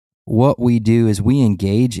what we do is we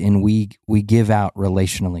engage and we give out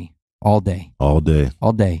relationally all day. All day.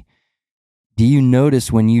 All day. Do you notice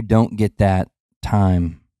when you don't get that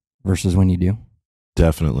time versus when you do?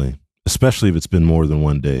 Definitely. Especially if it's been more than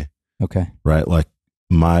one day. Okay. Right? Like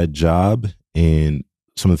my job and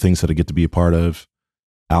some of the things that I get to be a part of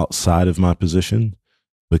outside of my position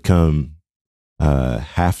become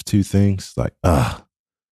have to things, like, I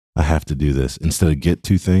have to do this instead of get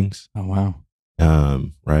to things. Oh, wow.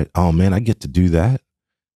 Right. Oh man, I get to do that.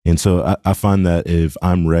 And so I find that if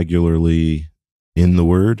I'm regularly in the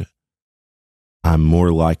Word, I'm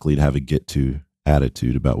more likely to have a get to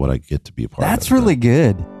attitude about what I get to be a part of. That's really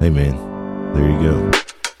good. Hey man, there you go.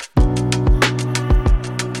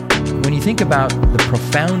 When you think about the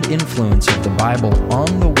profound influence of the Bible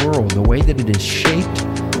on the world, the way that it has shaped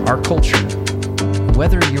our culture,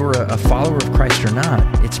 whether you're a follower of Christ or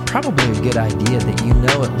not, it's probably a good idea that you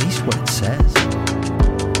know at least what it says.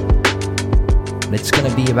 It's going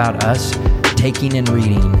to be about us taking and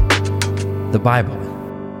reading the Bible.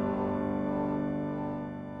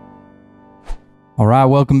 All right,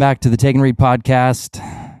 welcome back to the Take and Read podcast.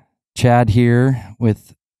 Chad here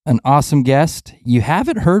with an awesome guest. You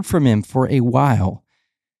haven't heard from him for a while,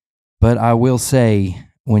 but I will say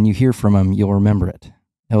when you hear from him, you'll remember it.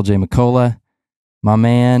 LJ McCullough, my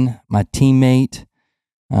man, my teammate.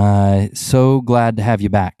 So glad to have you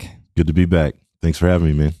back. Good to be back. Thanks for having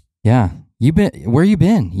me, man. Yeah. Where you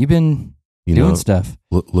been? You've been doing stuff.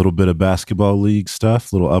 Little bit of basketball league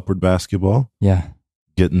stuff, little upward basketball. Yeah.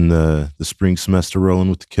 Getting the spring semester rolling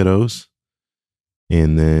with the kiddos.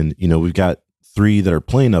 And then, we've got 3 that are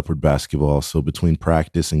playing upward basketball. So between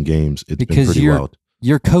practice and games, it's been pretty wild.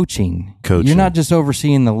 You're coaching. You're not just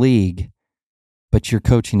overseeing the league, but you're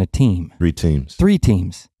coaching a team. 3 teams. 3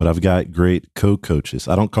 teams. But I've got great co-coaches.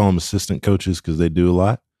 I don't call them assistant coaches because they do a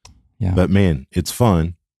lot. Yeah. But man, it's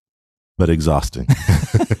fun, but exhausting.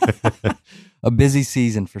 A busy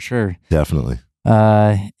season for sure. Definitely.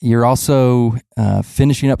 You're also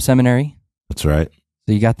finishing up seminary. That's right.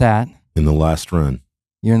 So you got that. In the last run.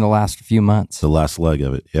 You're in the last few months. The last leg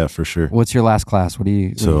of it. Yeah, for sure. What's your last class?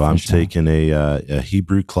 So I'm taking a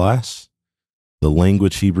Hebrew class, the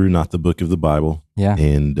language Hebrew, not the book of the Bible. Yeah.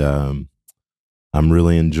 And I'm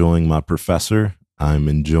really enjoying my professor. I'm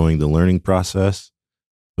enjoying the learning process,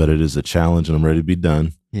 but it is a challenge and I'm ready to be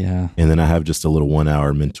done. Yeah. And then I have just a little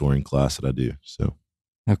 1-hour mentoring class that I do. So.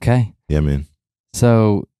 Okay. Yeah, man.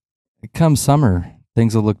 So come summer,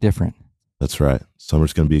 things will look different. That's right.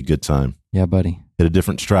 Summer's going to be a good time. Yeah, buddy. Hit a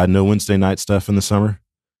different stride. No Wednesday night stuff in the summer,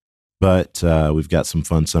 but we've got some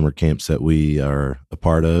fun summer camps that we are a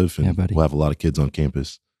part of, and we'll have a lot of kids on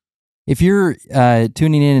campus. If you're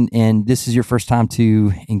tuning in and this is your first time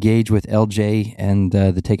to engage with LJ and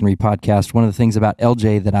the Take and Read podcast, one of the things about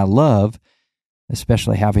LJ that I love,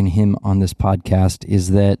 especially having him on this podcast,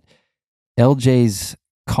 is that LJ's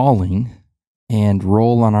calling and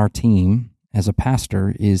role on our team as a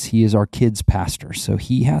pastor is he is our kids' pastor. So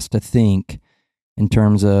he has to think in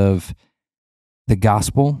terms of the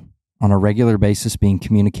gospel on a regular basis being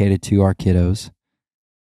communicated to our kiddos.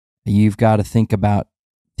 You've got to think about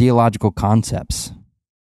theological concepts,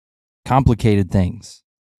 complicated things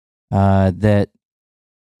that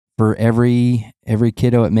for every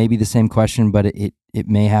kiddo, it may be the same question, but it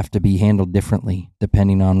may have to be handled differently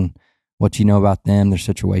depending on what you know about them, their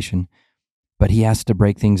situation. But he has to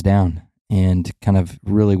break things down and kind of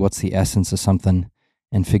really what's the essence of something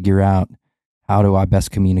and figure out how do I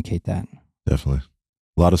best communicate that. Definitely.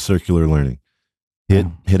 A lot of circular learning. Hit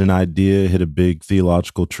an idea, hit a big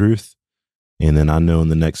theological truth, and then I know in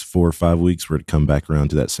the next 4 or 5 weeks we're to come back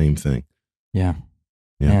around to that same thing. Yeah.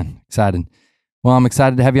 Man, excited. Well, I'm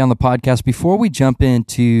excited to have you on the podcast. Before we jump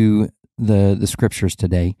into the scriptures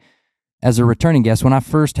today, as a returning guest, when I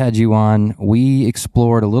first had you on, we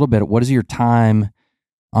explored a little bit, what does your time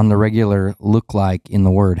on the regular look like in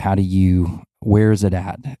the Word? Where is it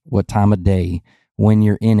at? What time of day? When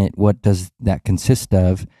you're in it, what does that consist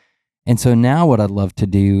of? And so now what I'd love to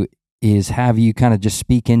do is have you kind of just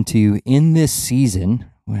speak into, in this season,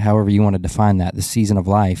 however you want to define that, the season of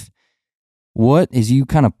life, what, as you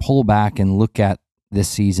kind of pull back and look at this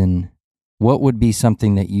season, what would be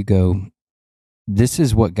something that you go, this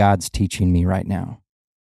is what God's teaching me right now?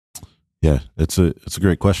 Yeah, it's a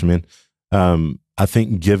great question, man. I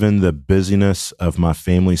think given the busyness of my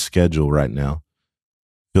family schedule right now,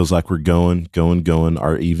 feels like we're going.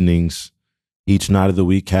 Our evenings, each night of the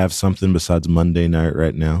week have something besides Monday night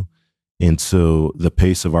right now. And so the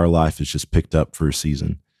pace of our life is just picked up for a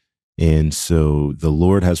season. And so the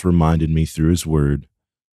Lord has reminded me through his word,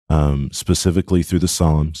 specifically through the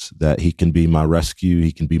Psalms, that he can be my rescue.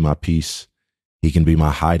 He can be my peace. He can be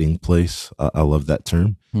my hiding place. I love that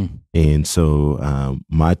term. And so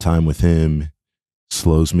my time with him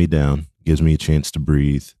slows me down, gives me a chance to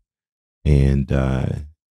breathe. And I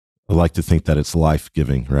like to think that it's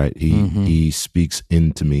life-giving, right? He speaks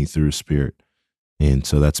into me through his Spirit. And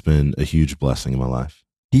so that's been a huge blessing in my life.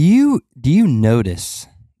 Do you notice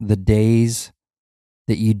the days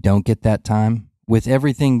that you don't get that time with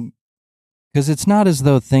everything? Because it's not as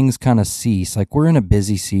though things kind of cease. Like, we're in a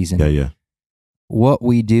busy season. Yeah. What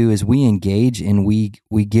we do is we engage and we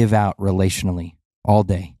give out relationally all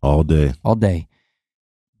day. All day.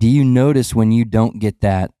 Do you notice when you don't get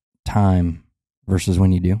that time versus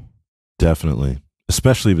when you do? Definitely.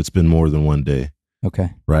 Especially if it's been more than one day.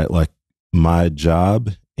 Okay. Right? Like, my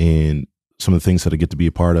job and some of the things that I get to be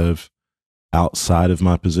a part of outside of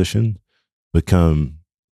my position become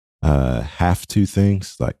have to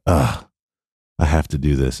things. Like, I have to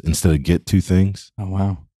do this instead of get to things. Oh,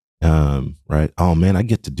 wow. Right. Oh man, I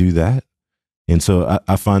get to do that. And so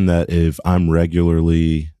I find that if I'm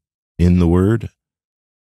regularly in the Word,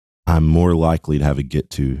 I'm more likely to have a get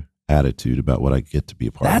to attitude about what I get to be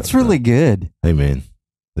a part of. That's really good. Hey man,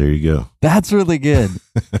 there you go. That's really good.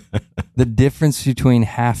 The difference between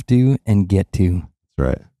have to and get to.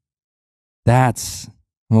 That's right.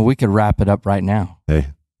 Well, we could wrap it up right now. Hey.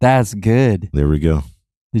 That's good. There we go.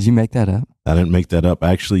 Did you make that up? I didn't make that up.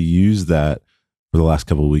 I actually used that for the last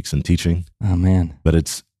couple of weeks in teaching. Oh man. But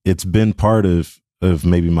it's been part of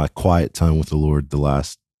maybe my quiet time with the Lord the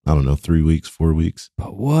last, 3 weeks, 4 weeks.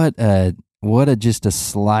 But what a just a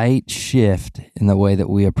slight shift in the way that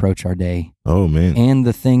we approach our day. Oh man. And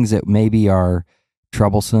the things that maybe are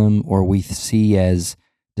troublesome or we see as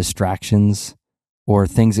distractions or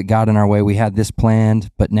things that got in our way. We had this planned,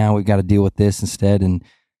 but now we've got to deal with this instead. And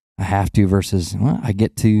I have to versus, I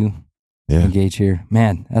get to engage here.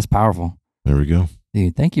 Man, that's powerful. There we go.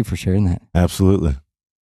 Dude, thank you for sharing that. Absolutely.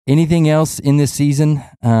 Anything else in this season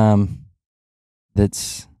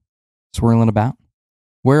that's swirling about?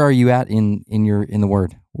 Where are you at in the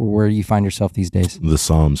Word? Where do you find yourself these days? The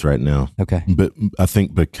Psalms right now. Okay. But I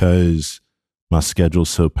think because my schedule's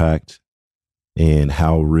so packed and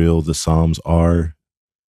how real the Psalms are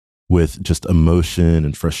with just emotion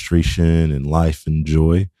and frustration and life and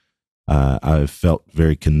joy, I've felt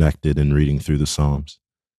very connected in reading through the Psalms.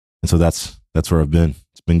 And so that's where I've been.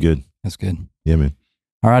 It's been good. That's good. Yeah, man.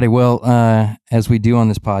 All righty. Well, as we do on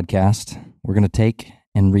this podcast, we're going to take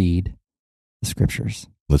and read the scriptures.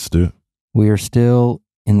 Let's do it. We are still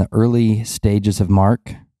in the early stages of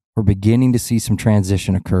Mark. We're beginning to see some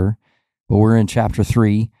transition occur, but we're in chapter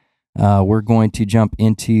 3. We're going to jump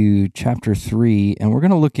into chapter 3, and we're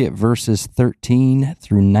going to look at verses 13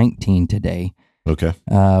 through 19 today. Okay.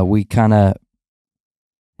 We kind of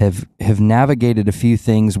have navigated a few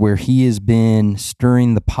things where he has been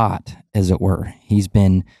stirring the pot, as it were. He's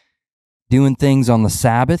been doing things on the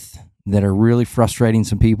Sabbath that are really frustrating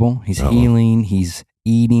some people. He's healing, he's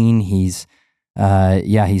eating, he's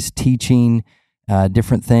teaching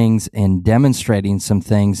different things and demonstrating some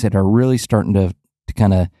things that are really starting to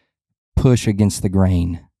kind of push against the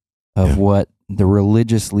grain of what the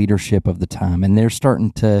religious leadership of the time, and they're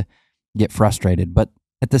starting to get frustrated. But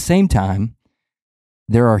at the same time,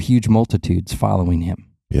 there are huge multitudes following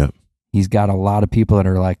him. Yeah. He's got a lot of people that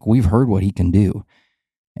are like, we've heard what he can do.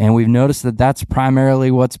 And we've noticed that that's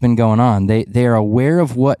primarily what's been going on. They are aware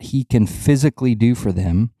of what he can physically do for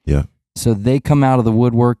them. Yeah. So they come out of the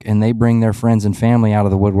woodwork and they bring their friends and family out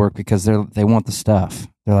of the woodwork because they want the stuff.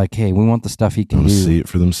 They're like, hey, we want the stuff he can do. See it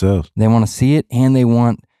for themselves. They want to see it, and they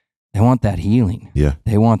want that healing. Yeah.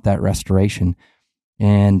 They want that restoration.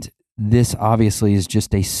 And this obviously is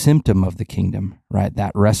just a symptom of the kingdom, right?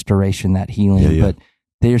 That restoration, that healing. Yeah. But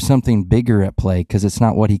there's something bigger at play because it's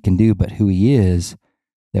not what he can do, but who he is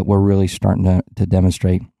that we're really starting to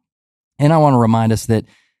demonstrate. And I want to remind us that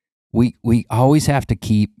we always have to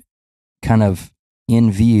keep kind of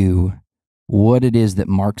in view what it is that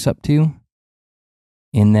Mark's up to,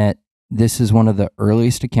 in that this is one of the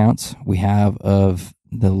earliest accounts we have of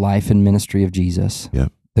the life and ministry of Jesus,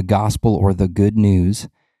 the gospel or the good news,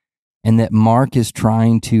 and that Mark is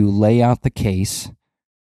trying to lay out the case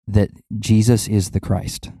that Jesus is the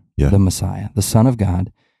Christ, the Messiah, the Son of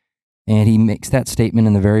God. And he makes that statement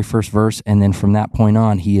in the very first verse, and then from that point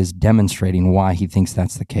on, he is demonstrating why he thinks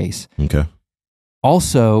that's the case. Okay.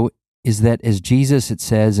 Also, is that as Jesus, it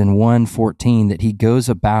says in 1:14, that he goes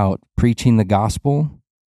about preaching the gospel,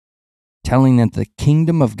 telling that the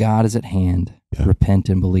kingdom of God is at hand, repent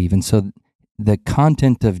and believe. And so the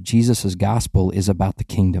content of Jesus's gospel is about the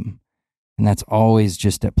kingdom. And that's always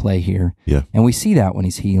just at play here. Yeah. And we see that when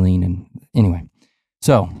he's healing. And anyway,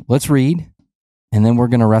 so let's read. and then we're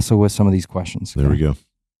going to wrestle with some of these questions. There we go.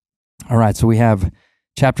 All right, so we have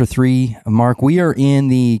chapter 3 of Mark. We are in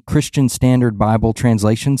the Christian Standard Bible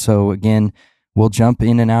translation, so again, we'll jump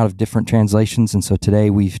in and out of different translations, and so today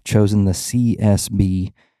we've chosen the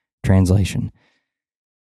CSB translation.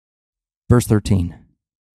 Verse 13,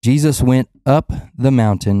 Jesus went up the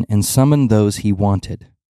mountain and summoned those he wanted,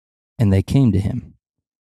 and they came to him.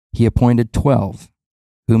 He appointed 12,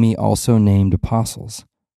 whom he also named apostles,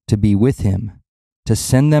 to be with him, to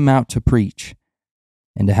send them out to preach,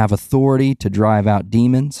 and to have authority to drive out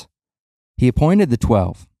demons. He appointed the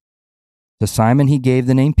 12. To Simon he gave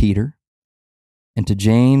the name Peter, and to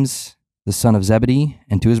James, the son of Zebedee,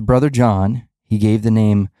 and to his brother John, he gave the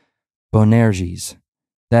name Boanerges,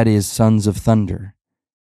 that is, sons of thunder.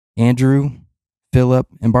 Andrew, Philip,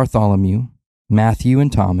 and Bartholomew, Matthew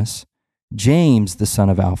and Thomas, James, the son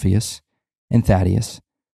of Alphaeus, and Thaddeus,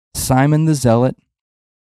 Simon the Zealot,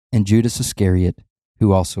 and Judas Iscariot,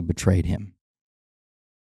 who also betrayed him.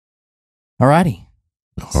 All righty.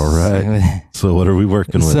 All right. So what are we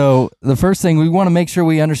working with? So the first thing, we want to make sure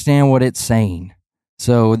we understand what it's saying.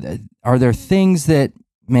 So are there things that,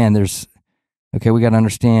 we got to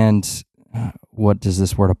understand what does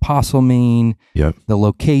this word apostle mean? Yep. The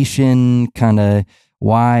location, kind of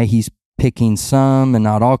why he's picking some and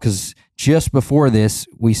not all, because just before this,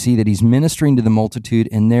 we see that he's ministering to the multitude,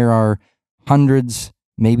 and there are hundreds,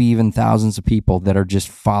 maybe even thousands of people that are just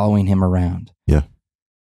following him around. Yeah.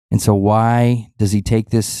 And so why does he take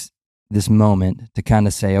this moment to kind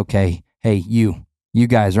of say, okay, hey, you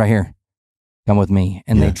guys right here, come with me.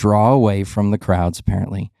 And they draw away from the crowds,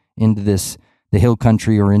 apparently, into the hill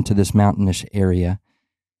country or into this mountainous area.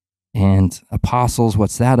 And apostles,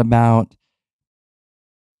 what's that about?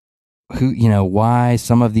 Why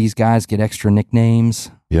some of these guys get extra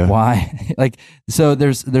nicknames? Yeah. Why? So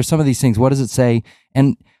there's some of these things. What does it say?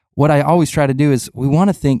 And what I always try to do is we want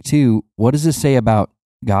to think too, what does this say about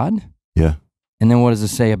God? Yeah. And then what does it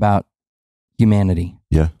say about humanity?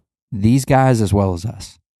 Yeah. These guys as well as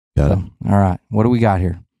us. Got it. All right. What do we got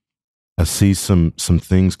here? I see some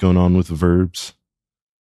things going on with the verbs,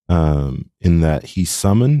 in that he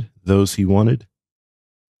summoned those he wanted,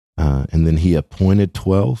 and then he appointed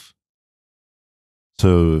 12.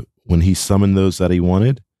 So when he summoned those that he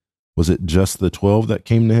wanted, was it just the 12 that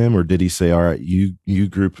came to him, or did he say, all right, you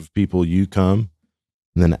group of people, you come,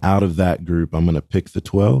 and then out of that group, I'm going to pick the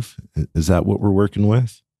 12? Is that what we're working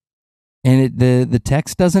with? And the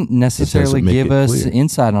text doesn't necessarily give us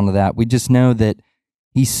insight onto that. We just know that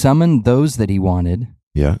he summoned those that he wanted.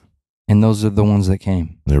 Yeah. And those are the ones that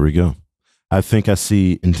came. There we go. I think I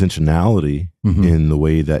see intentionality in the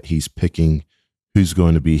way that he's picking who's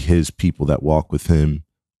going to be his people that walk with him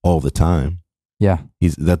all the time. Yeah.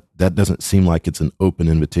 That doesn't seem like it's an open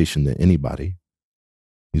invitation to anybody.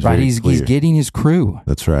 He's getting his crew.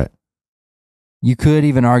 That's right. You could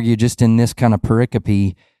even argue, just in this kind of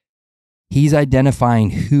pericope, he's identifying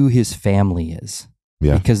who his family is.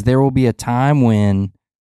 Yeah. Because there will be a time when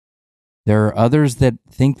there are others that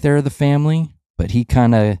think they're the family, but he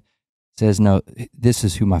kind of says, no, this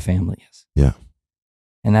is who my family is. Yeah.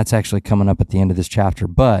 And that's actually coming up at the end of this chapter,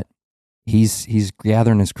 but he's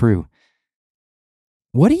gathering his crew.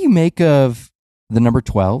 What do you make of the number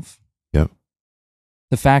 12? Yeah.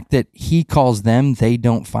 The fact that he calls them, they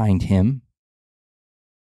don't find him,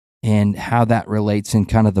 and how that relates in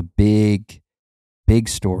kind of the big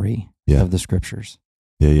story of the scriptures.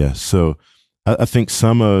 Yeah. So I think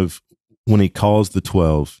when he calls the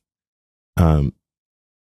 12,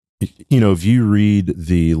 if you read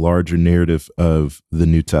the larger narrative of the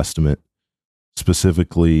New Testament,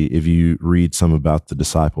 specifically if you read some about the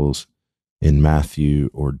disciples in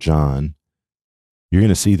Matthew or John, you're going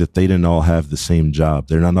to see that they didn't all have the same job.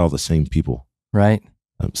 They're not all the same people. Right.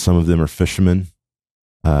 Some of them are fishermen.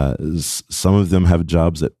 Some of them have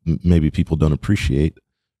jobs that maybe people don't appreciate.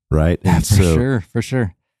 Right. And for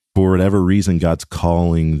sure. For whatever reason, God's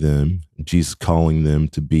calling them, Jesus calling them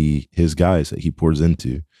to be his guys that he pours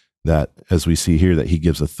into, that, as we see here, that he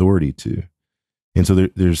gives authority to. And so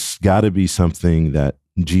there's got to be something that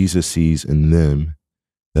Jesus sees in them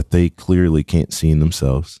that they clearly can't see in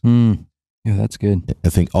themselves. Yeah, that's good. I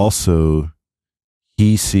think also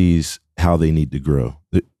he sees how they need to grow.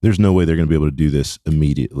 There's no way they're going to be able to do this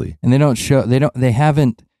immediately. And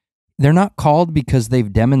they're not called because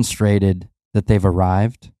they've demonstrated that they've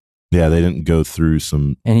arrived. Yeah, they didn't go through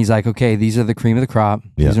some... And he's like, okay, these are the cream of the crop.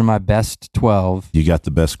 Yeah. These are my best 12. You got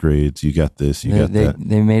the best grades. You got this. You got that.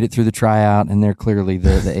 They made it through the tryout, and they're clearly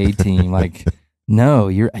the A team. Like, no,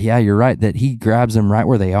 you're right, that he grabs them right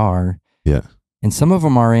where they are. Yeah. And some of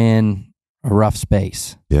them are in a rough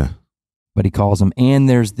space. Yeah. But he calls them. And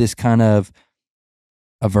there's this kind of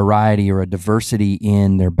a variety or a diversity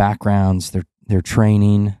in their backgrounds, their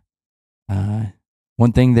training.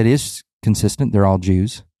 One thing that is consistent, they're all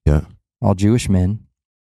Jews. Yeah. All Jewish men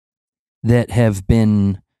that have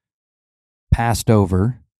been passed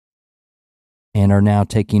over and are now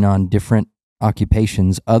taking on different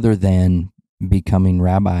occupations other than becoming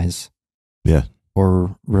rabbis. Yeah.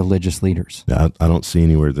 Or religious leaders. I don't see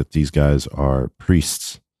anywhere that these guys are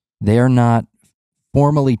priests. They are not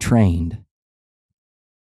formally trained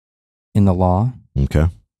in the law. Okay.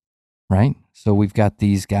 Right? So we've got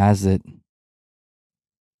these guys that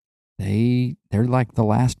they're like the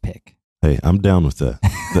last pick. Hey, I'm down with that.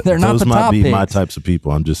 They're not the top Those might be picks. my types of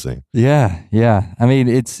people. I'm just saying. Yeah. I mean,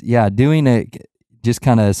 it's doing just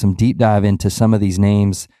kind of some deep dive into some of these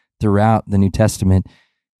names throughout the New Testament.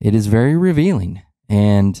 It is very revealing,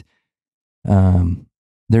 and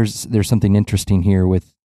there's something interesting here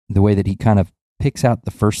with the way that he kind of picks out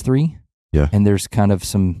the first three. Yeah, and there's kind of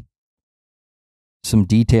some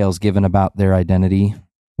details given about their identity.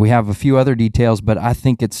 We have a few other details, but I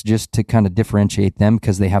think it's just to kind of differentiate them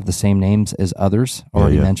because they have the same names as others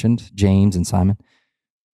already mentioned, James and Simon.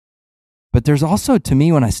 But there's also, to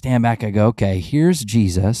me, when I stand back, I go, okay, here's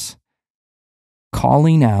Jesus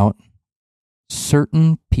calling out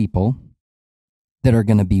certain people that are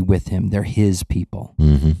going to be with him. They're his people.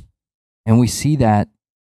 Mm-hmm. And we see that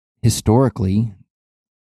historically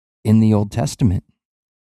in the Old Testament.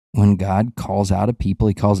 When God calls out a people,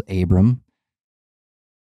 he calls Abram.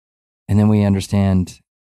 And then we understand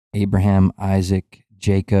Abraham, Isaac,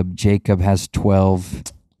 Jacob. Jacob has 12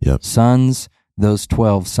 sons. Those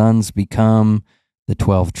 12 sons become the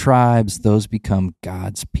 12 tribes. Those become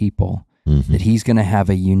God's people. Mm-hmm. That he's going to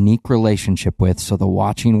have a unique relationship with, so the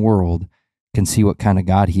watching world can see what kind of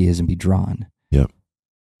God he is and be drawn. Yep.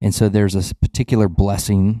 And so there's a particular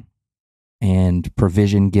blessing and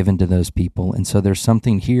provision given to those people. And so there's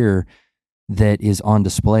something here that is on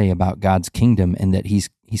display about God's kingdom, and that he's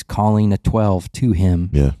calling a 12 to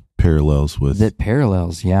him. Yeah, parallels.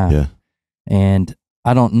 Yeah. And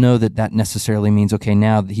I don't know that necessarily means, okay,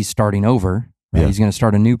 now that he's starting over, right? He's going to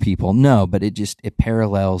start a new people. No, but it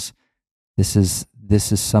parallels. This is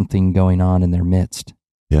something going on in their midst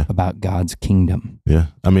about God's kingdom. Yeah.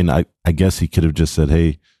 I mean, I guess he could have just said,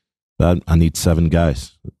 hey, I need 7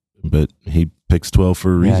 guys, but he picks 12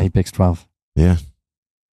 for a reason. Yeah, he picks 12. Yeah.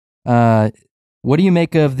 What do you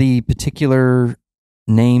make of the particular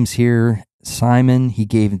names here? Simon, he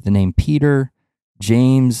gave the name Peter.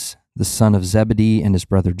 James, the son of Zebedee, and his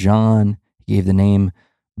brother John, he gave the name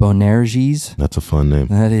Boanerges. That's a fun name.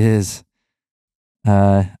 That is.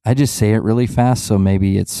 I just say it really fast, so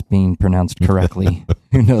maybe it's being pronounced correctly.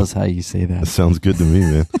 Who knows how you say that? That sounds good to me,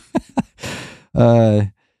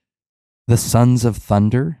 man. The Sons of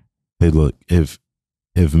Thunder. Hey, look, if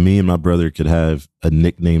me and my brother could have a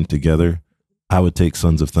nickname together, I would take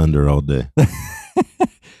Sons of Thunder all day.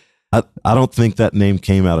 I don't think that name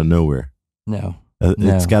came out of nowhere. No.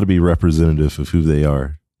 It's got to be representative of who they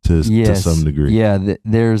are to some degree. Yeah,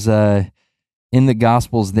 there's in the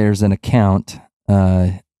Gospels, there's an account.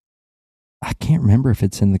 I can't remember if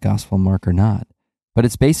it's in the Gospel of Mark or not, but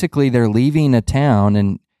it's basically they're leaving a town,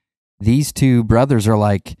 and these two brothers are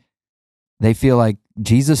like, they feel like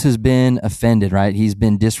Jesus has been offended, right? He's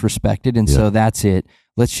been disrespected, and so that's it.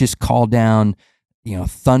 Let's just call down,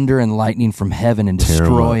 thunder and lightning from heaven and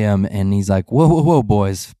destroy him. And he's like, whoa,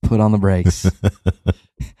 boys, put on the brakes.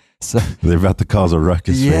 So they're about to cause a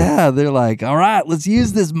ruckus. Yeah, right? They're like, all right, let's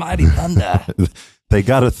use this mighty thunder. They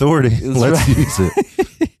got authority. Let's use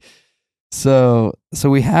it. So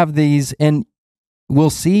we have these, and we'll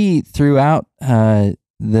see throughout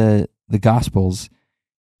the Gospels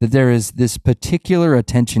that there is this particular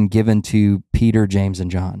attention given to Peter, James,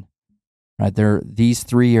 and John. Right? These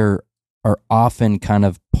three are often kind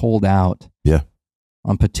of pulled out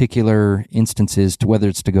on particular instances, to whether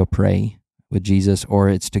it's to go pray with Jesus or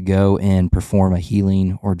it's to go and perform a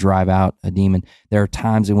healing or drive out a demon. There are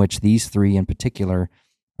times in which these three in particular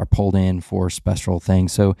are pulled in for special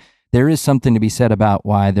things. So there is something to be said about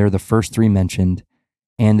why they're the first three mentioned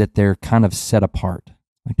and that they're kind of set apart.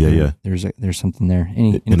 There's something there.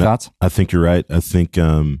 Any thoughts? I think you're right. I think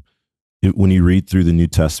when you read through the New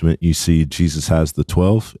Testament, you see Jesus has the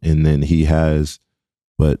 12, and then he has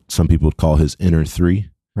what some people would call his inner 3.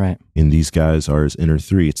 Right. And these guys are his inner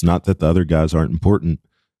 3. It's not that the other guys aren't important,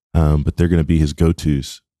 but they're going to be his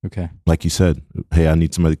go-tos. Okay. Like you said, hey, I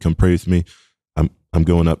need somebody to come pray with me. I'm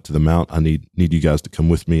going up to the mount. I need you guys to come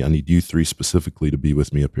with me. I need you 3 specifically to be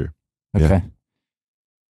with me up here. Okay.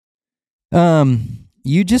 Yeah.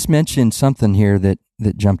 You just mentioned something here that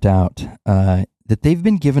jumped out, that they've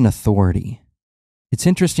been given authority. it's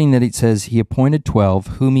interesting that it says he appointed 12,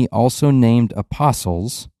 whom he also named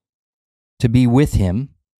apostles to be with him.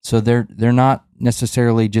 So they're not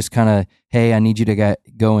necessarily just kind of, hey, I need you to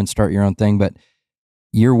go and start your own thing, but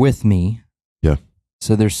you're with me. Yeah.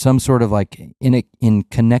 So there's some sort of like in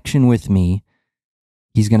connection with me,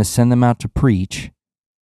 he's going to send them out to preach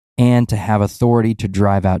and to have authority to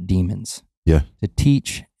drive out demons. Yeah. To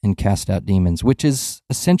teach and cast out demons, which is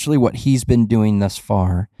essentially what he's been doing thus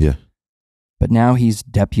far. Yeah. But now he's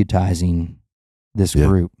deputizing this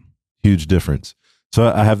group. Huge difference.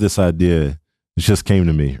 So I have this idea. It just came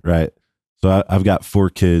to me, right? So I've got 4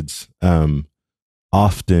 kids.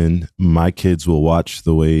 Often my kids will watch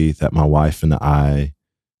the way that my wife and I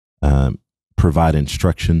provide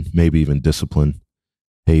instruction, maybe even discipline.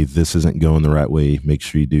 Hey, this isn't going the right way. Make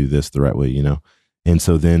sure you do this the right way, you know? And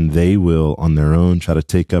so then they will, on their own, try to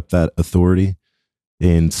take up that authority.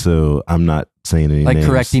 And so I'm not saying any names.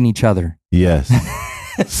 Correcting each other. Yes.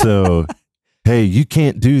 So, hey, you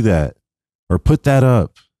can't do that or put that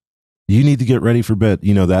up. You need to get ready for bed.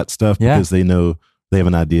 You know, that stuff because they know they have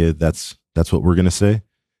an idea that's what we're going to say.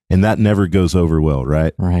 And that never goes over well,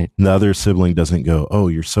 right? Right. And the other sibling doesn't go, oh,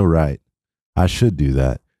 you're so right. I should do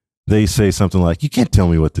that. They say something like, you can't tell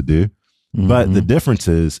me what to do. Mm-hmm. But the difference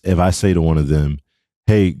is if I say to one of them,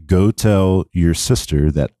 hey, go tell your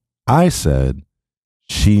sister that I said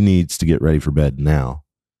she needs to get ready for bed now.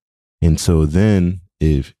 And so then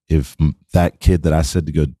if that kid that I said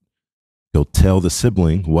to go tell the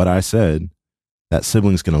sibling what I said, that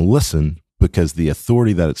sibling's going to listen because the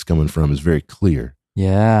authority that it's coming from is very clear.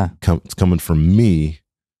 Yeah. It's coming from me.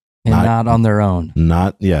 And not on their own.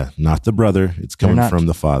 Not the brother. It's coming from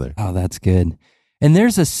the father. Oh, that's good. And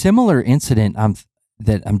there's a similar incident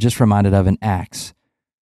that I'm just reminded of in Acts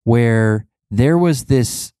where there was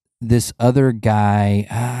this other guy,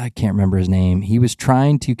 I can't remember his name. He was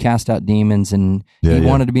trying to cast out demons and he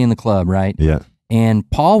wanted to be in the club, right? Yeah. And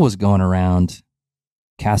Paul was going around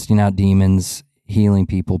casting out demons, healing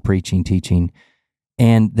people, preaching, teaching.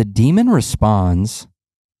 And the demon responds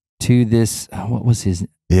to this, what was his?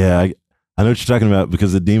 Yeah, I know what you're talking about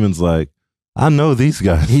because the demon's like, I know these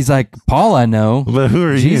guys. He's like, Paul, I know. But who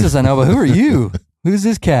are you? Jesus, I know, but who are you? Who's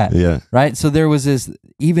this cat? Yeah. Right? So there was this,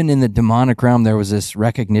 even in the demonic realm, there was this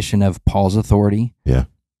recognition of Paul's authority. Yeah.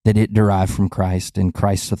 That it derived from Christ and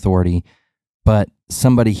Christ's authority. But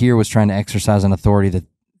somebody here was trying to exercise an authority that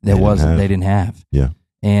they didn't have. Yeah.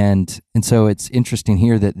 And so it's interesting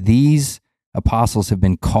here that these apostles have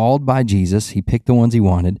been called by Jesus. He picked the ones he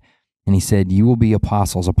wanted, and he said, you will be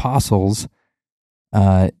apostles. Apostles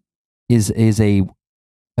is a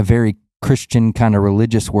very Christian kind of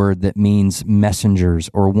religious word that means messengers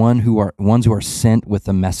or ones who are sent with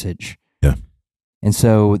a message. Yeah. And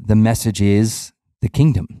so the message is the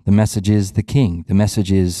kingdom. The message is the king. The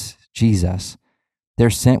message is Jesus. They're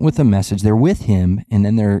sent with a message. They're with him, and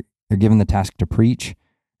then they're given the task to preach,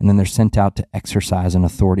 and then they're sent out to exercise an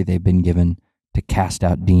authority they've been given to cast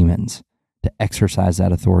out demons, to exercise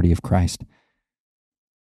that authority of Christ.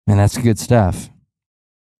 And that's good stuff.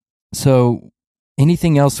 So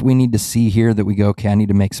anything else we need to see here that we go, okay, I need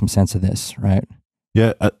to make some sense of this, right?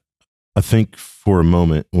 Yeah, I think for a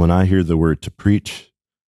moment, when I hear the word to preach,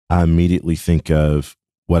 I immediately think of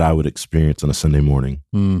what I would experience on a Sunday morning,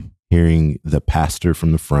 hearing the pastor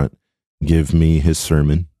from the front give me his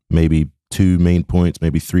sermon, maybe 2 main points,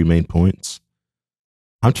 maybe 3 main points.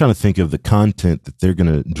 I'm trying to think of the content that they're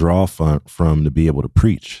going to draw from to be able to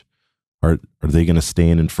preach. Are they going to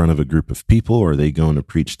stand in front of a group of people, or are they going to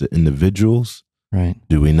preach to individuals? Right.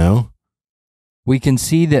 Do we know? We can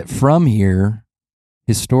see that from here,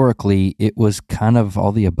 historically, it was kind of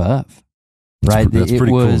all the above, right? That's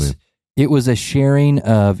pretty cool, man. It was a sharing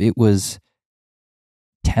of, it was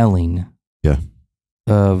telling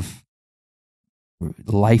of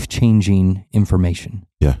life-changing information.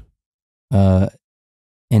 Yeah.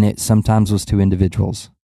 And it sometimes was to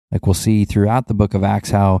individuals. Like we'll see throughout the book of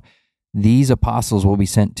Acts how these apostles will be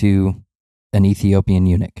sent to an Ethiopian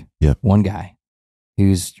eunuch. Yeah. One guy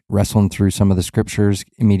who's wrestling through some of the scriptures,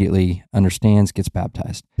 immediately understands, gets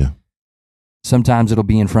baptized. Yeah. Sometimes it'll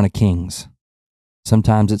be in front of kings.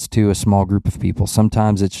 Sometimes it's to a small group of people.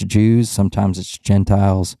 Sometimes it's Jews. Sometimes it's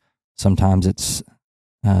Gentiles. Sometimes it's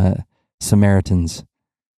Samaritans.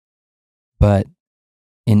 But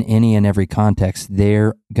in any and every context,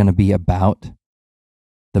 they're going to be about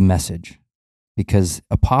the message, because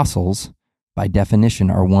apostles, by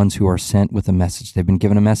definition, are ones who are sent with a message. They've been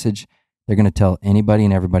given a message. They're going to tell anybody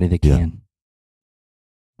and everybody they can.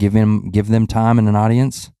 Give them time and an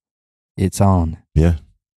audience. It's on. Yeah.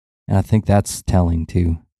 And I think that's telling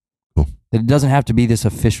too. Cool. That it doesn't have to be this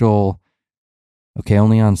official okay,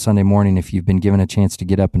 only on Sunday morning if you've been given a chance to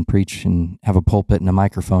get up and preach and have a pulpit and a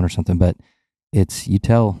microphone or something. But it's,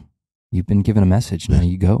 you've been given a message. Now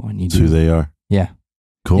you go and you It's do. who they are. Yeah.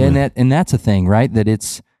 Cool. And that's a thing, right?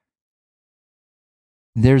 That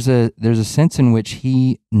there's a sense in which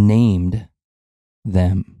he named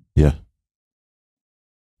them. Yeah.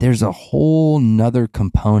 There's a whole nother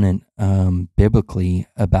component biblically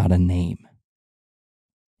about a name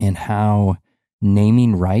and how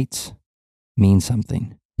naming rights mean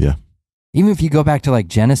something. Yeah. Even if you go back to like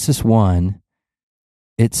Genesis 1,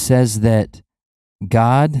 it says that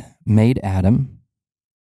God made Adam,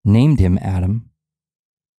 named him Adam.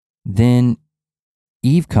 Then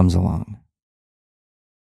Eve comes along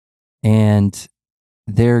and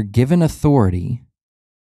they're given authority.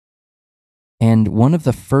 And one of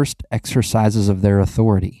the first exercises of their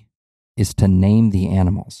authority is to name the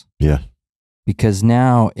animals. Yeah. Because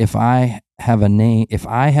now if I have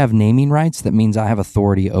naming rights, that means I have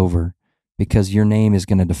authority over, because your name is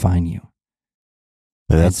going to define you.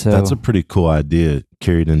 That's a pretty cool idea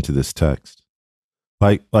carried into this text.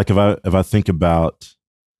 Like if I think about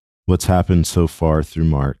what's happened so far through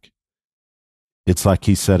Mark, it's like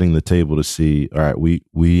he's setting the table to see, all right,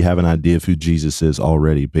 we have an idea of who Jesus is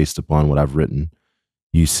already based upon what I've written.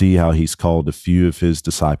 You see how he's called a few of his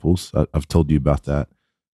disciples. I've told you about that.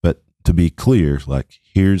 But to be clear, like,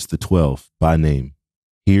 here's the 12 by name.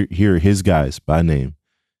 Here are his guys by name.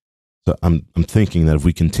 So I'm thinking that if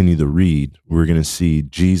we continue to read, we're going to see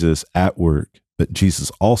Jesus at work, but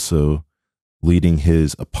Jesus also leading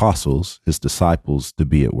his apostles, his disciples, to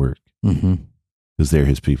be at work. Mm-hmm. Because they're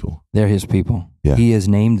his people. They're his people. Yeah. He has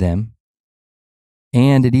named them.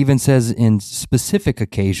 And it even says in specific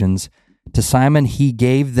occasions, to Simon, he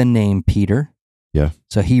gave the name Peter. Yeah.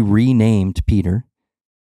 So he renamed Peter.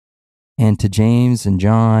 And to James and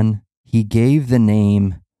John, he gave the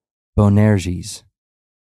name Boanerges.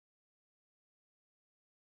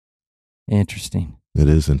 Interesting. It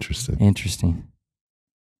is interesting. Interesting.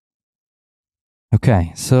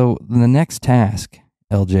 Okay, so the next task,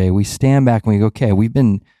 LJ, we stand back and we go, okay, we've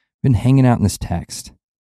been hanging out in this text.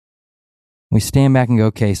 We stand back and go,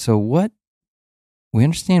 okay, so we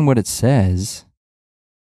understand what it says.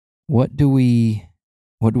 What do we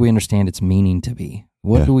understand its meaning to be?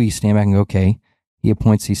 What do we stand back and go, okay, he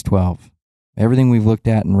appoints these 12. Everything we've looked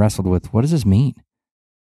at and wrestled with, what does this mean?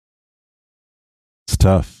 It's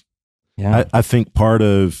tough. Yeah. I think part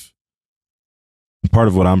of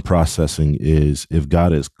what I'm processing is, if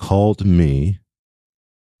God has called me,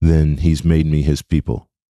 then he's made me his people.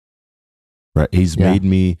 Right? He's made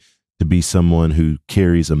me to be someone who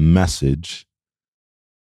carries a message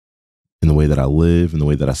in the way that I live, in the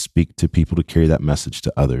way that I speak to people, to carry that message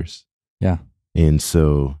to others. Yeah. And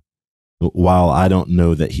so while I don't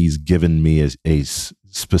know that he's given me a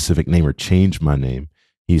specific name or changed my name,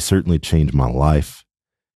 he's certainly changed my life.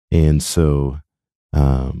 And so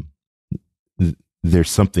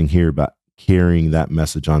there's something here about carrying that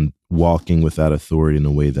message on, walking with that authority in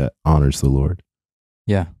a way that honors the Lord.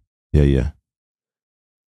 Yeah. Yeah.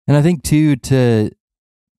 And I think too, to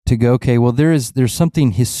go, okay, well, there's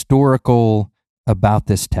something historical about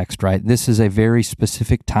this text, right? This is a very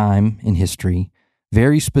specific time in history,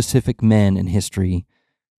 very specific men in history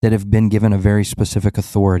that have been given a very specific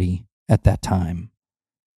authority at that time.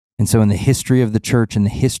 And so in the history of the church, in the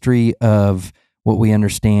history of what we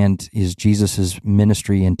understand is Jesus's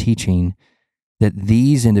ministry and teaching, that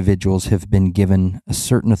these individuals have been given a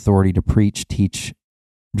certain authority to preach, teach,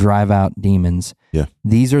 drive out demons. Yeah.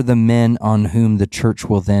 These are the men on whom the church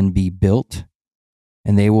will then be built,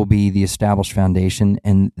 and they will be the established foundation,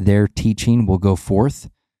 and their teaching will go forth,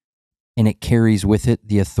 and it carries with it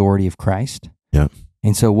the authority of Christ. Yeah.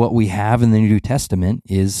 And so what we have in the New Testament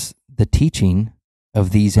is the teaching of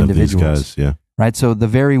these individuals. Of these guys, yeah. Right? So the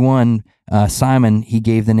very one, Simon, he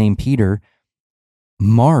gave the name Peter.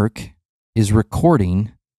 Mark is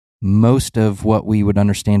recording most of what we would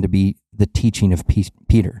understand to be the teaching of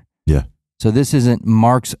Peter. Yeah. So this isn't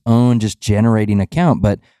Mark's own just generating account,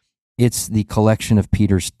 but it's the collection of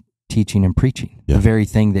Peter's teaching and preaching, the very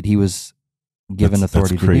thing that he was given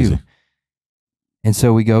authority to do. And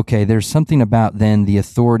so we go, okay, there's something about then the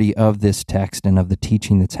authority of this text and of the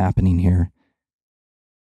teaching that's happening here.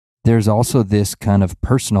 There's also this kind of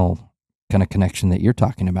personal kind of connection that you're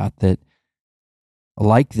talking about, that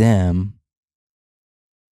like them,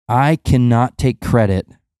 I cannot take credit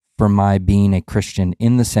for my being a Christian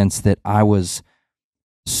in the sense that I was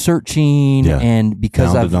searching and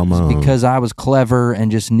because I was clever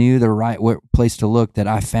and just knew the right place to look, that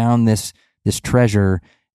I found this treasure,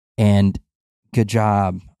 and good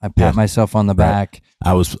job. I pat myself on the back.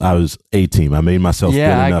 I was A team. I made myself good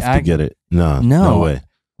enough to get it. No way.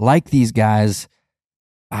 Like these guys,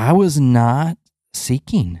 I was not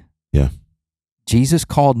seeking. Yeah. Jesus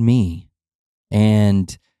called me,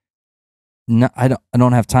 and I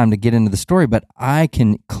don't have time to get into the story, but I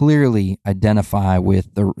can clearly identify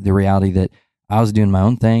with the reality that I was doing my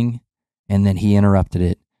own thing, and then he interrupted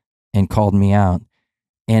it and called me out.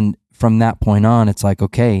 And from that point on, it's like,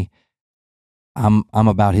 okay, I'm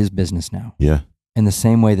about his business now. Yeah. In the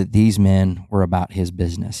same way that these men were about his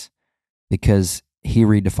business, because he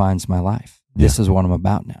redefines my life. This is what I'm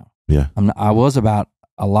about now. Yeah. I was about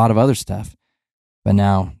a lot of other stuff, but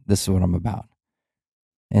now this is what I'm about.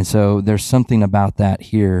 And so there's something about that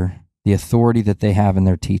here, the authority that they have in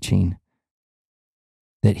their teaching,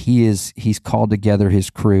 that he's called together his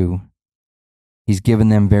crew. He's given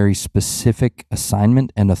them very specific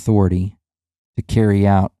assignment and authority to carry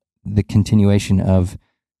out the continuation of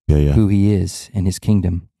who he is in his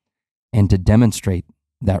kingdom, and to demonstrate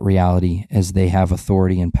that reality as they have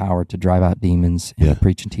authority and power to drive out demons and to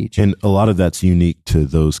preach and teach. And a lot of that's unique to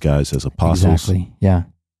those guys as apostles. Exactly, yeah.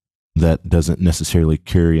 That doesn't necessarily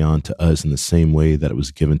carry on to us in the same way that it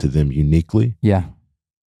was given to them uniquely. Yeah.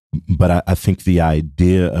 But I think the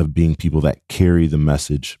idea of being people that carry the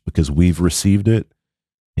message because we've received it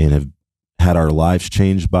and have had our lives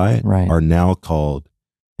changed by it are now called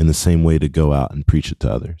in the same way to go out and preach it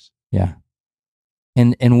to others. Yeah.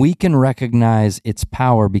 And we can recognize its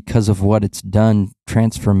power because of what it's done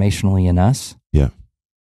transformationally in us. Yeah.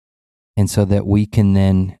 And so that we can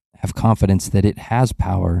then have confidence that it has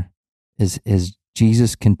power as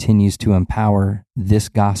Jesus continues to empower this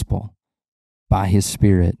gospel by his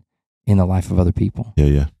Spirit in the life of other people.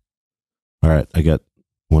 Yeah. All right, I got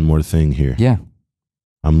one more thing here. Yeah.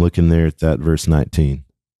 I'm looking there at that verse 19.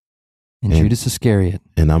 And Judas Iscariot.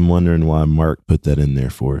 And I'm wondering why Mark put that in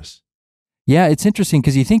there for us. Yeah, it's interesting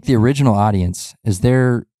because you think the original audience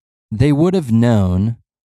they would have known.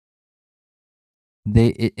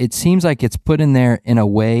 It seems like it's put in there in a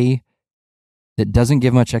way that doesn't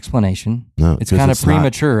give much explanation. No, it's kind of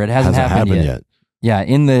premature. It hasn't happened yet. Yeah,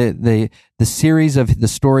 in the series of the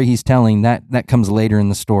story he's telling, that comes later in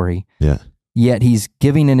the story. Yeah. Yet he's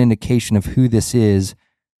giving an indication of who this is,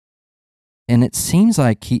 and it seems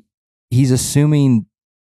like he's assuming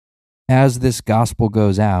as this gospel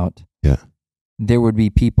goes out, there would be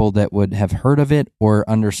people that would have heard of it or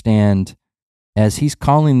understand as he's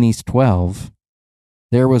calling these 12,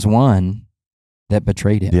 there was one that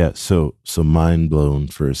betrayed him. Yeah, so mind blown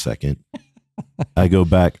for a second. I go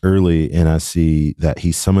back early and I see that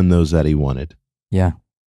he summoned those that he wanted. Yeah.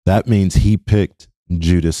 That means he picked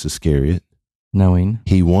Judas Iscariot. Knowing.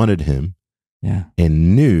 He wanted him. Yeah.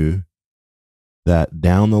 And knew that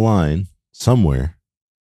down the line, somewhere,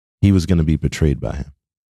 he was going to be betrayed by him.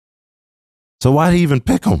 So why did he even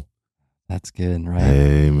pick him? That's good, right?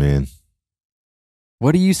 Amen.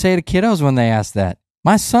 What do you say to kiddos when they ask that?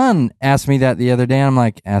 My son asked me that the other day, and I'm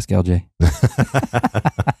like, ask LJ.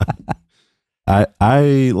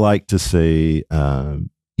 I like to say,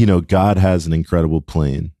 God has an incredible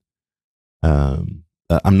plan. I'm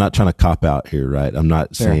not trying to cop out here, right? I'm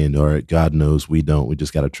not saying, all right, God knows, we don't. We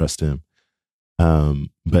just got to trust him.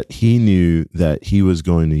 But he knew that he was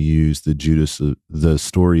going to use the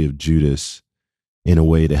story of Judas in a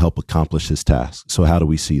way to help accomplish his task. So how do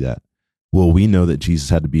we see that? Well, we know that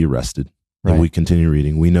Jesus had to be arrested. Right. And we continue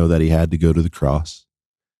reading. We know that he had to go to the cross,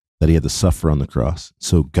 that he had to suffer on the cross.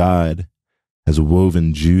 So God has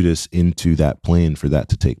woven Judas into that plan for that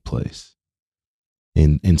to take place.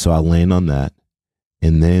 And so I land on that.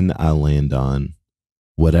 And then I land on,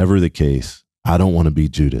 whatever the case, I don't want to be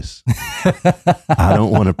Judas. I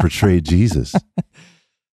don't want to portray Jesus.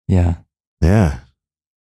 Yeah. Yeah.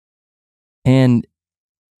 And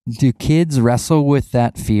do kids wrestle with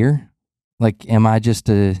that fear? Like, am I just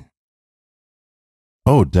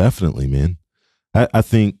Oh, definitely, man. I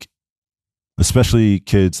think, especially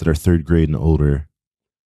kids that are third grade and older,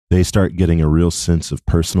 they start getting a real sense of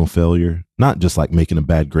personal failure. Not just like making a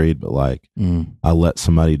bad grade, but like, I let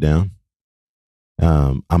somebody down.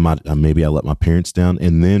 Maybe I let my parents down.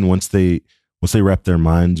 And then once they wrap their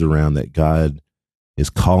minds around that God is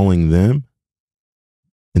calling them,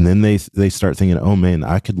 and then they start thinking, oh man,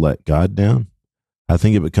 I could let God down. I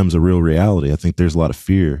think it becomes a real reality. I think there's a lot of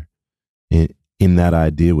fear in that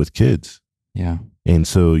idea with kids. Yeah. And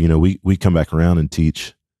so, we come back around and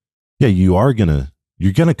teach, you're going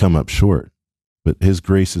to come up short, but his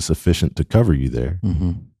grace is sufficient to cover you there.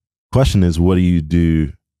 Mm-hmm. Question is, what do you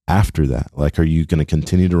do after that? Like, are you going to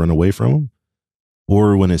continue to run away from him?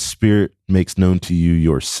 Or when his Spirit makes known to you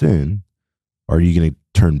your sin, are you going to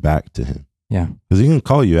turn back to him? Yeah. Because he can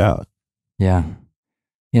call you out. Yeah.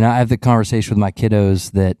 You know, I have the conversation with my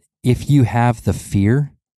kiddos that if you have the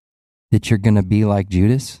fear that you're going to be like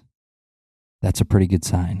Judas, that's a pretty good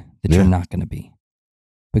sign that you're not going to be.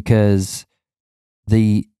 Because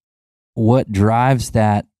what drives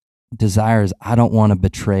that desire is I don't want to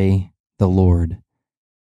betray the Lord.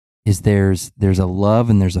 Is there's a love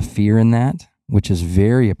and there's a fear in that, which is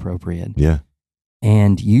very appropriate. Yeah.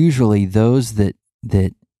 And usually those that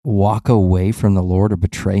walk away from the Lord or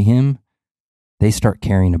betray him, they start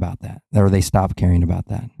caring about that, or they stop caring about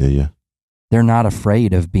that. Yeah, yeah. They're not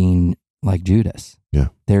afraid of being like Judas. Yeah.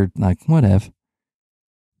 They're like, whatever.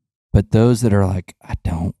 But those that are like, I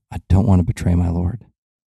don't want to betray my Lord,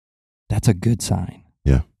 that's a good sign.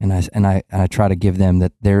 Yeah. And I try to give them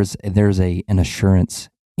that there's an assurance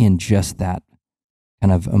in just that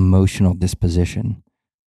kind of emotional disposition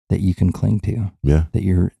that you can cling to. Yeah. That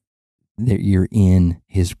you're in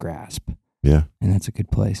his grasp. Yeah. And that's a good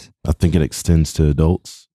place. I think it extends to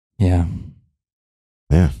adults. Yeah.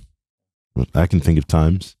 Yeah. I can think of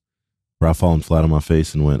times where I've fallen flat on my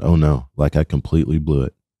face and went, oh no, like I completely blew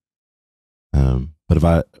it. But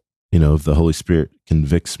if the Holy Spirit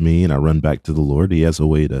convicts me and I run back to the Lord, he has a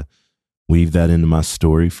way to weave that into my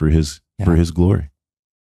story for his glory.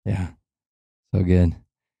 Yeah. So good.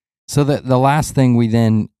 So the last thing we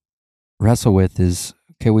then wrestle with is,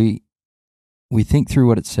 okay, we think through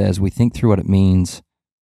what it says, we think through what it means.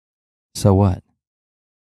 So what?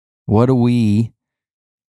 What do we,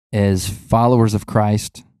 as followers of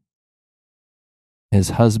Christ,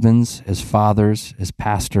 as husbands, as fathers, as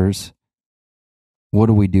pastors, what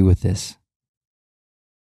do we do with this?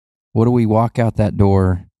 What do we walk out that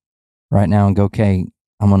door right now and go, okay,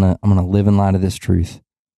 I'm gonna live in light of this truth?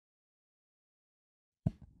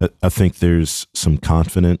 I think there's some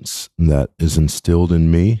confidence that is instilled in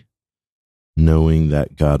me, knowing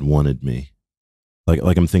that God wanted me.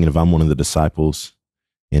 Like I'm thinking if I'm one of the disciples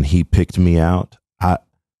and he picked me out,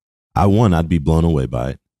 I'd be blown away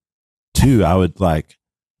by it. Two, I would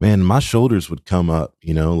my shoulders would come up,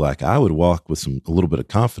 like I would walk with a little bit of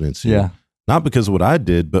confidence. Yeah. Not because of what I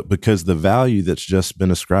did, but because the value that's just been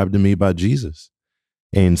ascribed to me by Jesus.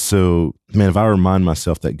 And so, man, if I remind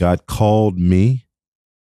myself that God called me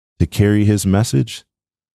to carry his message,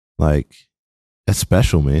 that's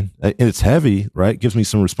special, man. And it's heavy, right? It gives me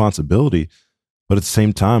some responsibility, but at the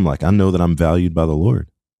same time, I know that I'm valued by the Lord.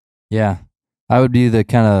 Yeah. I would do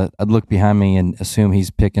I'd look behind me and assume he's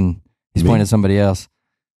pointing at somebody else.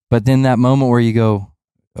 But then that moment where you go,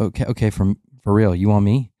 okay, for real, you want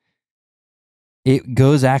me? It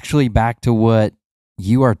goes actually back to what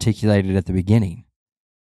you articulated at the beginning.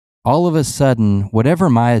 All of a sudden, whatever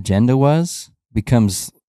my agenda was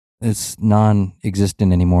it's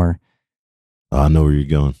non-existent anymore. I know where you're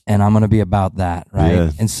going. And I'm going to be about that, right?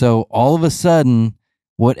 Yeah. And so all of a sudden,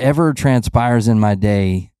 whatever transpires in my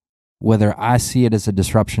day, whether I see it as a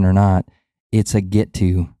disruption or not, it's a get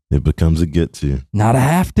to. It becomes a get to. Not a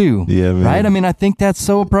have to. Yeah, man. Right? I mean, I think that's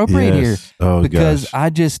so appropriate here. Oh, because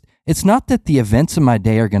gosh. It's not that the events of my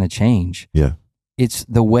day are going to change. Yeah. It's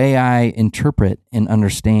the way I interpret and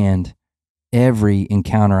understand every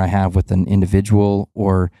encounter I have with an individual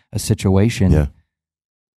or a situation. Yeah.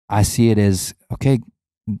 I see it as, okay,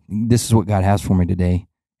 this is what God has for me today.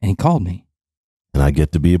 And he called me. And I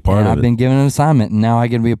get to be a part of it. I've been given an assignment, and now I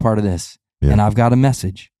get to be a part of this. Yeah. And I've got a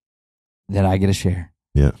message that I get to share.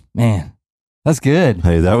 Yeah. Man, that's good.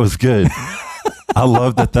 Hey, that was good. I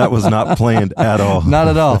love that was not planned at all. Not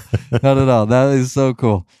at all. Not at all. That is so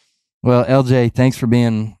cool. Well, LJ, thanks for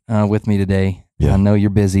being with me today. Yeah. I know you're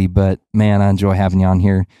busy, but man, I enjoy having you on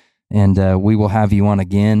here. And we will have you on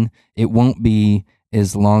again. It won't be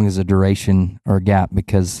as long as a duration or a gap,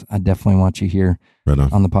 because I definitely want you here Right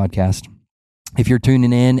on the podcast. If you're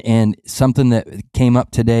tuning in and something that came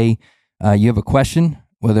up today, you have a question,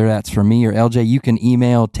 whether that's for me or LJ, you can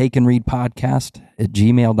email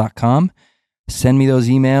takeandreadpodcast@gmail.com. Send me those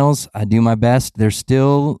emails. I do my best. There's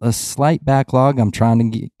still a slight backlog. I'm trying to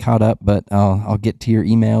get caught up, but I'll get to your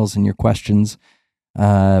emails and your questions.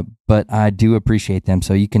 But I do appreciate them.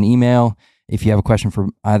 So you can email if you have a question for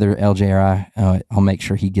either LJ or I. I'll make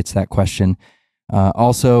sure he gets that question.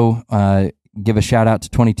 Also, give a shout out to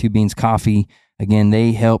 22 Beans Coffee. Again,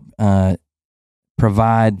 they help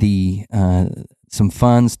provide some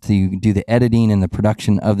funds to do the editing and the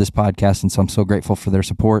production of this podcast, and so I'm so grateful for their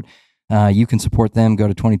support. You can support them. Go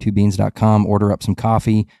to 22beans.com, order up some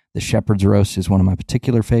coffee. The Shepherd's Roast is one of my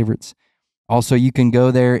particular favorites. Also, you can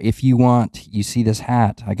go there if you want. You see this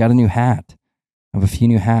hat. I got a new hat. I have a few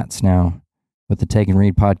new hats now with the Take and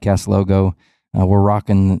Read podcast logo. We're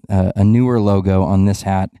rocking a newer logo on this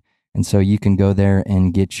hat. And so you can go there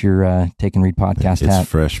and get your Take and Read podcast hat. It's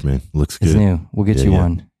fresh, man. Looks good. It's new. We'll get you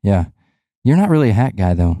one. Yeah. You're not really a hat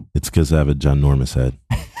guy, though. It's because I have a ginormous head.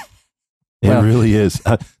 It really is.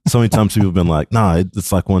 So many times people have been like, nah,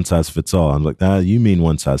 it's like one size fits all. I'm like, you mean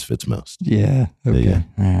one size fits most. Yeah. Okay. Yeah.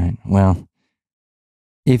 All right. Well,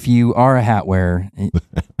 if you are a hat wearer,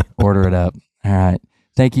 order it up. All right.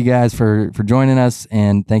 Thank you guys for joining us.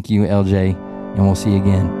 And thank you, LJ. And we'll see you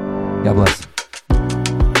again. God bless.